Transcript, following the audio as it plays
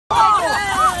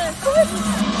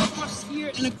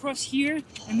and across here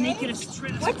and make it as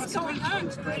straight as possible. What's going on?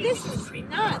 This is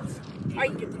nuts. Are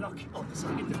you Get the lock. Are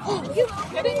you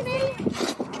kidding me?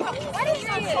 What is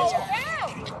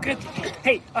this? Good.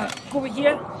 Hey, go over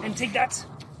here and take that.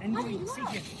 And go in, stay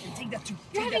here and take that too.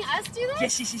 You're having us do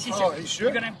this? Yes. Oh, are you sure?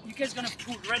 You guys are gonna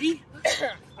pull. Ready? I'm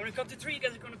gonna count to 3. You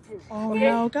guys are gonna pull. Oh okay?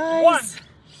 no, guys.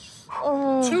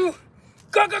 1, 2,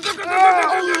 go! Oh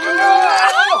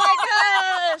my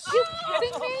gosh! You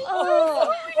kidding me? Oh.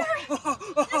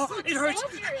 It hurts.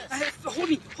 Hold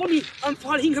me. I'm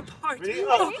falling apart. Really?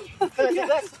 Oh. Can I take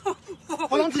that?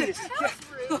 Hold on to this. That's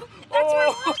my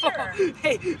mother.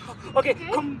 Hey, okay,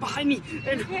 come behind me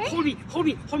and hold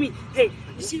me. Hey,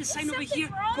 you see the sign over here?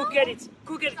 Go get it.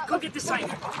 Go get the sign.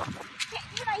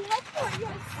 Dude, I look for it.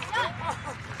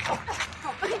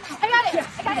 Okay, I got it.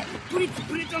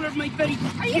 Put it under my belly.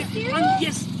 Are you serious?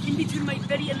 Yes, in between my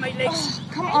belly and my legs.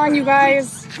 Come on, you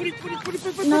guys. Put it.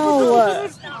 No.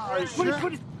 Put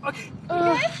it. Okay.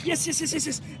 Yes.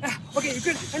 Okay, you're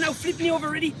good. And now flip me over.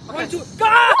 Ready? 1, 2. Go!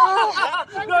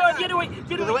 No, the other way.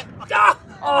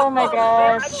 Oh my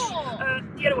gosh.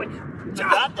 The other way.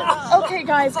 Okay,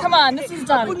 guys, come on. This is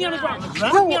done. Put me on the ground. No,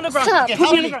 Put me on the ground. stop.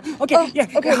 Put me on the ground. Okay, yeah.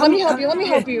 Okay, let me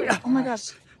help you. Oh my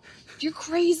gosh. You're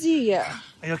crazy. Are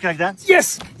you okay like that?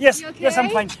 Yes, okay? I'm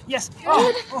fine. Yes.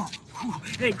 Oh.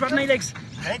 Hey, grab my legs.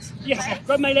 Legs? Yes,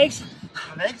 grab my legs.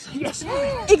 Legs? Yes.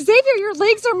 Xavier, your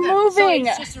legs are Sorry, moving.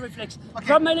 it's just a reflex.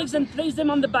 Grab my legs and place them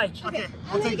on the bike. Okay,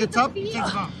 I'll take the top, you take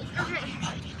the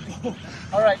bottom.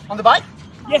 All right, on the bike?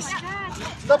 Yes.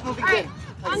 Stop moving then.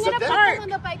 I'm gonna put this on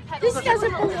the bike pedal. This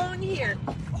doesn't belong here.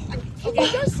 Can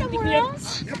you go somewhere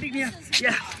else? Come pick me up.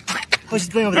 Yeah. What's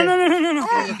she doing over there? No.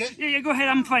 Okay. Yeah, go ahead.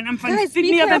 I'm fine. Guys, Pick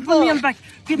be me up and put me on the bike.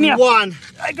 Pick me up. 1.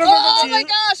 Go. Oh my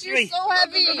gosh, you're 3. so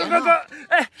heavy. Go.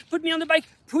 Put me on the bike.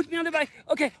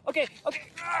 Okay.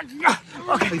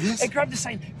 Like this? Hey, grab the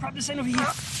sign over here.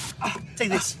 Take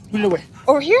this. Put it away.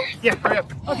 Over here? Yeah, hurry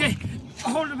up. Okay.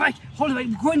 Hold the bike.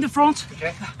 Go in the front.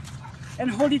 Okay.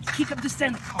 And hold it. Kick up the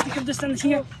stand.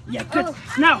 Here. Yeah, good.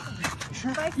 Now.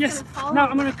 Yes. Now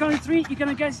I'm gonna count to 3. You're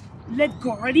gonna guys let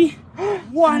go. Ready?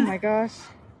 1. Oh my gosh.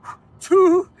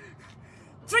 2,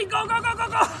 3. Go.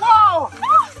 Whoa!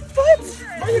 What?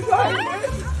 Where are you going, man?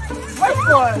 What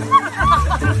one?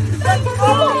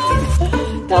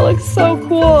 That looks so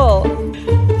cool.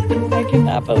 I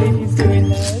cannot believe he's doing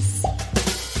this.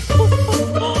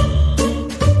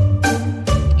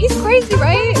 He's crazy,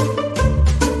 right?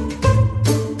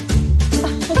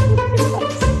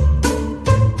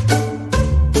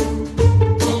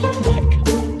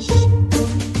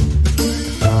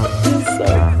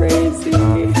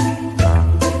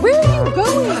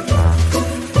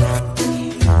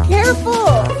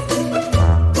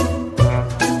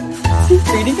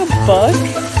 Reading a book?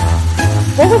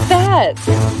 What was that?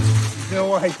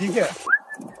 No idea.